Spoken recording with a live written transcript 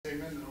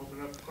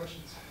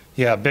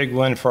Yeah, big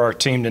win for our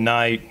team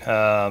tonight.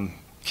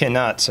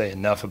 Cannot say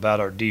enough about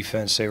our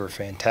defense. They were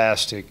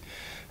fantastic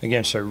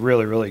against a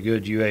really, really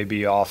good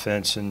UAB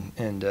offense.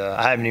 And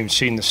I haven't even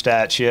seen the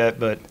stats yet,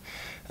 but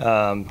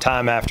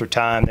time after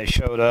time they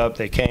showed up.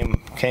 They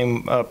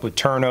came up with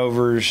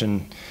turnovers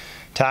and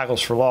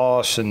tackles for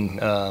loss,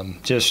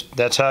 and just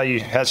that's how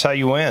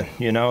you win.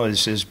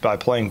 Is by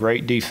playing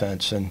great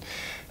defense. And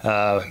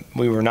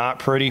we were not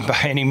pretty by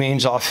any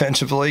means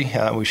offensively.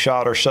 We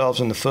shot ourselves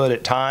in the foot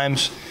at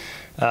times,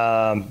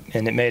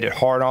 and it made it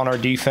hard on our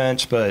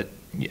defense. But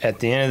at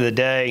the end of the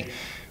day,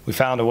 we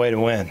found a way to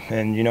win.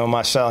 And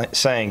my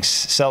saying,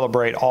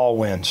 celebrate all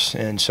wins.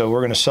 And so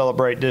we're going to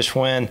celebrate this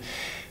win.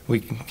 We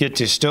get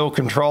to still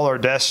control our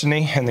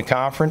destiny in the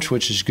conference,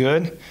 which is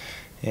good.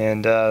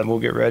 And we'll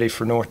get ready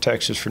for North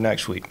Texas for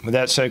next week. With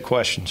that said,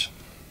 questions?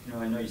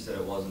 I know you said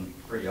it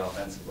wasn't pretty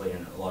offensively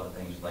and a lot of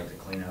things you'd like to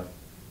clean up.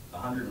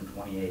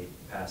 128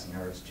 passing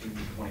yards,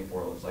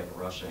 224 looks like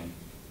rushing.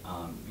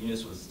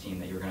 This was a team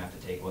that you were going to have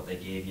to take what they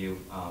gave you.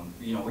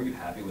 Were you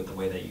happy with the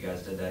way that you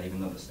guys did that, even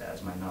though the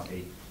stats might not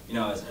be,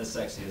 as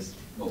sexy as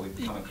what we've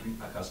become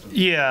accustomed to?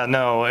 Yeah,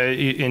 no,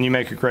 and you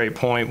make a great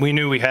point. We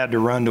knew we had to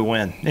run to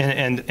win.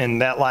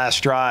 And that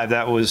last drive,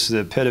 that was the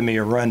epitome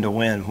of run to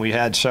win. We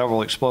had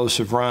several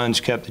explosive runs,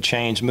 kept the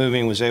chains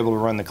moving, was able to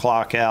run the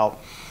clock out.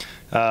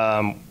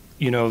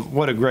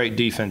 What a great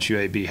defense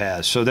UAB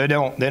has. So they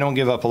don't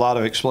give up a lot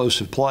of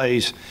explosive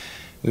plays.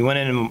 We went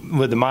in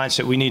with the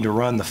mindset we need to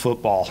run the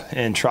football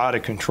and try to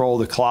control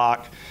the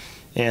clock.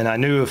 And I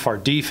knew if our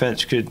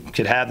defense could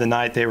have the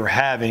night they were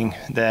having,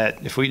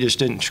 that if we just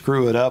didn't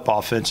screw it up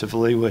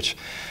offensively, which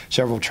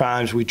several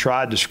times we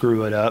tried to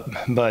screw it up,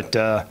 but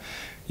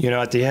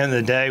at the end of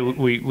the day,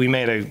 we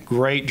made a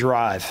great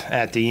drive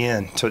at the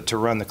end to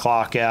run the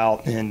clock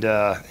out,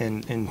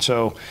 and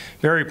so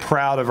very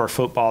proud of our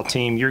football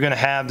team. You're going to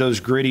have those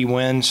gritty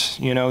wins,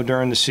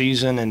 during the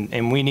season,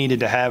 and we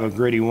needed to have a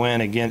gritty win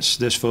against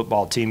this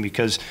football team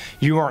because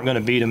you aren't going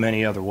to beat them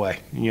any other way.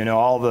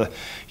 All the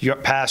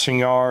passing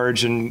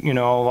yards and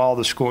all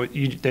the score,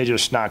 they're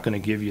just not going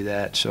to give you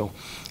that. So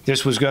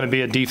this was going to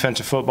be a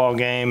defensive football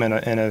game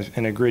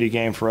and a gritty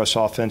game for us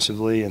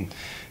offensively,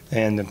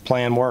 and the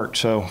plan worked.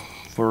 So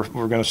we're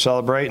going to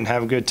celebrate and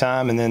have a good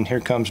time, and then here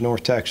comes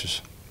North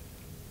Texas.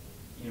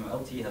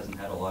 LT hasn't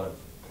had a lot of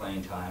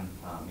playing time,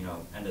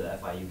 end of the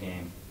FIU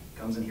game.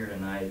 Comes in here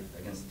tonight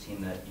against a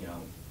team that,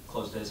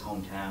 close to his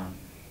hometown.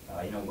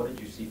 What did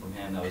you see from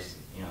him that was,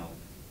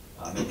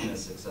 making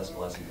as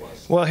successful as he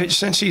was? Well,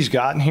 since he's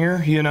gotten here,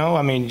 he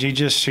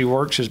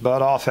works his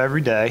butt off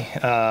every day.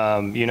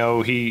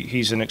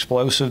 He's an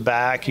explosive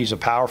back. He's a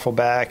powerful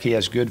back. He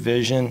has good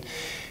vision.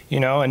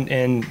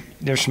 And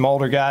there's some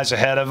older guys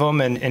ahead of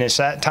him, and it's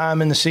that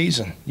time in the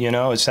season.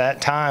 It's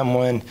that time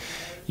when,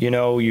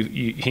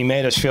 he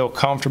made us feel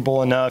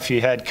comfortable enough.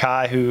 You had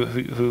Kai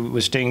who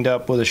was dinged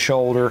up with a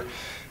shoulder.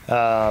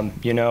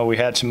 We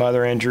had some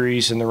other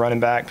injuries in the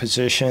running back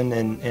position,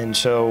 and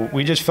so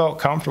we just felt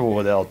comfortable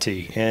with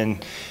LT,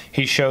 and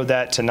he showed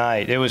that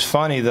tonight. It was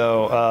funny,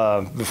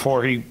 though,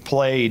 before he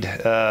played,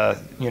 out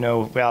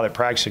at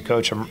practice,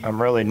 Coach,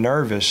 I'm really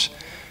nervous.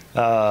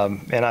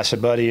 And I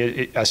said,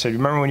 buddy,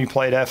 remember when you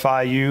played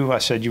FIU? I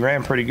said, you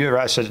ran pretty good,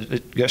 right? I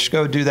said, just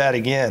go do that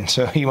again.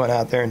 So he went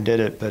out there and did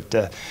it.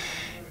 But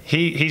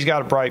he's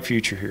got a bright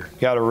future here.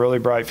 Got a really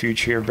bright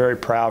future here. Very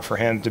proud for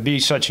him to be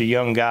such a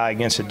young guy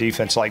against a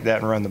defense like that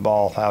and run the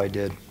ball how he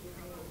did.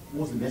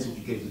 What was the message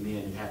you gave the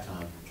men at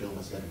halftime, Joe?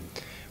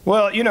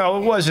 Well,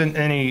 it wasn't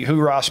any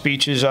hoorah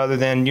speeches other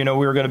than, we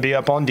were going to be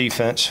up on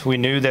defense. We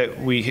knew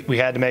that we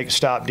had to make a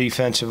stop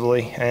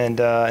defensively, and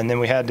then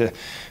we had to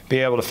be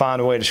able to find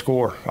a way to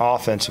score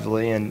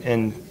offensively.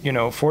 And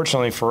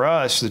fortunately for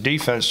us, the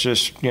defense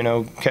just,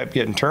 kept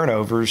getting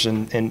turnovers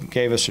and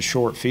gave us a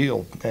short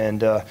field.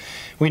 And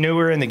we knew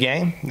we were in the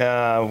game.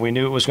 We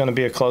knew it was going to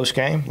be a close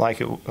game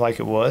like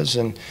it was.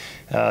 And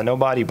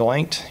nobody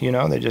blinked.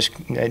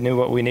 They knew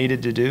what we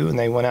needed to do, and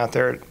they went out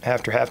there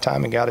after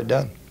halftime and got it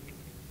done.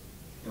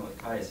 With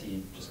Kai, is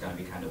he just going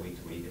to be kind of week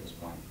to week at this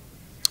point?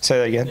 Say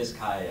that again? Is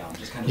Kai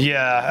just kind of?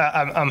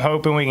 Yeah, I'm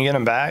hoping we can get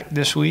him back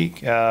this week.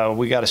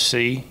 We got to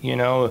see.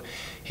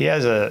 He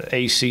has a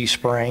AC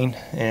sprain,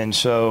 and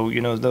so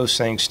those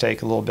things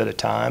take a little bit of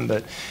time.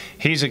 But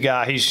he's a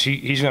guy.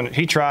 He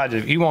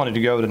wanted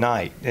to go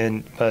tonight,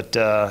 but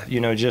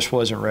just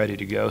wasn't ready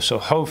to go. So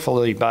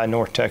hopefully by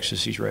North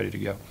Texas he's ready to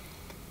go.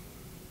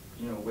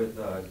 With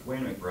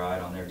Wayne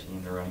McBride on their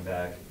team, their running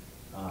back.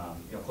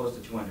 Close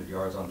to 200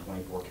 yards on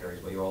 24 carries,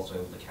 but you're also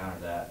able to counter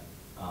that,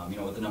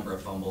 with the number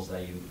of fumbles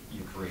that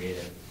you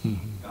created.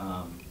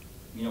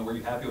 Mm-hmm. Were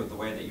you happy with the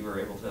way that you were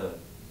able to,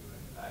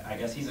 I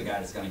guess he's a guy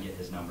that's going to get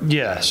his numbers.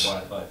 Yes.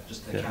 But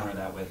just to counter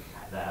that with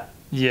that.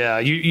 Yeah,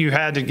 you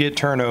had to get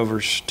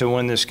turnovers to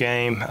win this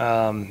game,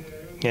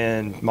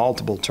 and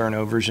multiple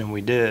turnovers, and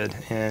we did.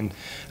 And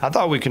I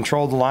thought we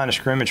controlled the line of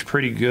scrimmage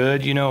pretty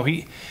good.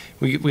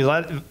 We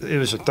let it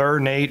was a 3rd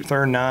and 8,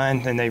 3rd and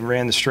 9, and they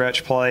ran the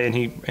stretch play, and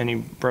he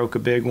broke a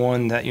big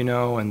one that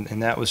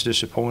and that was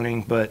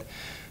disappointing. But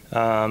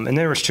And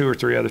there was 2 or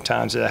 3 other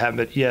times that happened.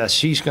 But yes,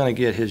 he's going to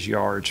get his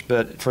yards.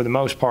 But for the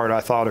most part,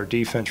 I thought our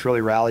defense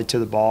really rallied to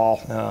the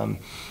ball.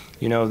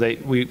 You know,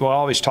 we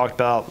always talked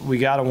about we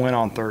got to win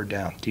on 3rd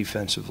down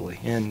defensively,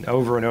 and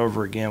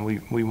over again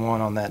we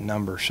won on that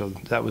number. So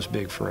that was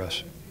big for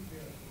us.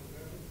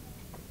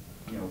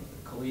 You know,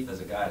 Khalif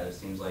is a guy that it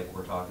seems like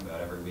we're talking about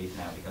every week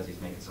now because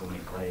he's making so many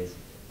plays.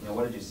 You know,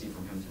 what did you see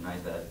from him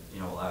tonight that, you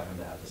know, allowed him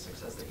to have the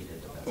success that he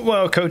did defensively?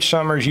 Well, Coach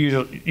Summers,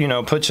 you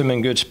know, puts him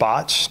in good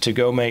spots to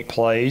go make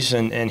plays,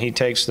 and he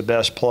takes the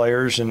best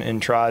players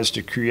and tries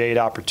to create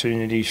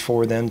opportunities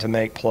for them to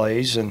make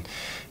plays. And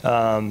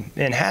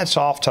hats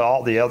off to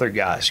all the other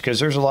guys, because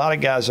there's a lot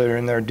of guys that are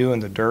in there doing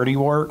the dirty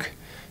work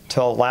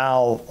to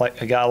allow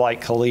a guy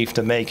like Khalif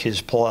to make his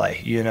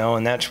play, you know,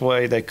 and that's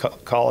why they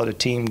call it a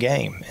team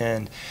game.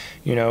 And,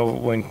 you know,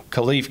 when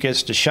Khalif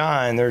gets to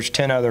shine, there's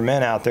 10 other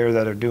men out there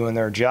that are doing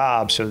their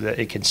job so that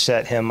it can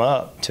set him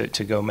up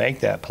to go make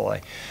that play.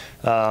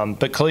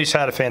 But Khalif's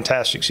had a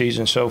fantastic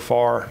season so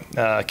far.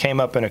 Came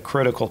up in a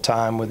critical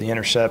time with the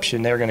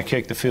interception. They were going to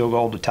kick the field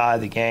goal to tie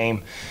the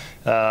game.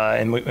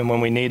 And when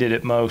we needed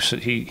it most,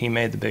 he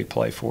made the big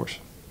play for us.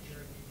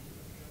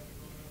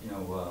 You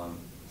know,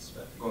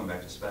 going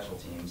back to special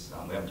teams,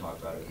 we haven't talked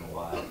about it in a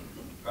while.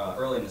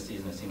 Early in the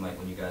season, it seemed like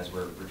when you guys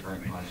were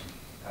returning punch,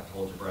 you have to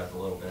hold your breath a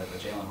little bit. But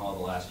Jalen Hall,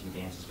 the last few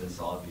games, has been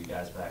solid for you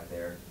guys back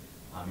there.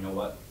 You know,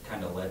 what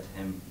kind of led to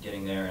him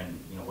getting there, and,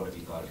 you know, what have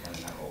you thought of him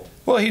in that role?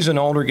 Well, he's an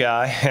older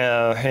guy,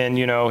 and,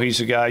 you know,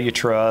 he's a guy you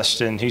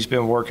trust, and he's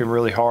been working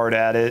really hard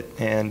at it,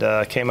 and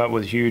came up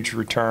with a huge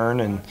return.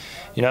 And,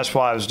 you know, that's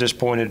why I was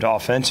disappointed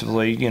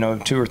offensively. You know,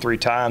 2 or 3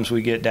 times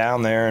we get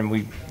down there and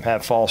we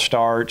have false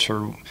starts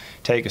or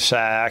take a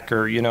sack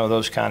or, you know,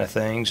 those kind of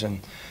things. And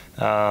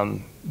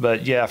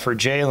but, yeah, for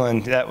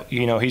Jalen, that,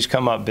 you know, he's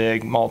come up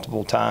big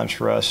multiple times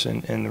for us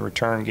in the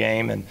return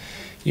game. And,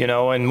 you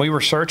know, and we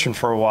were searching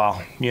for a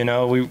while. You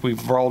know,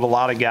 we've rolled a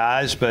lot of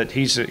guys, but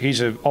he's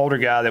an older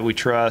guy that we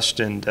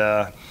trust, and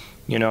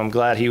you know, I'm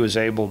glad he was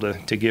able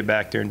to get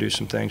back there and do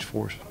some things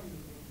for us.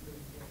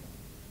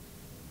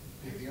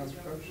 Anything else,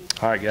 Coach?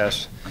 All right,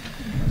 guys.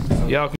 Y'all.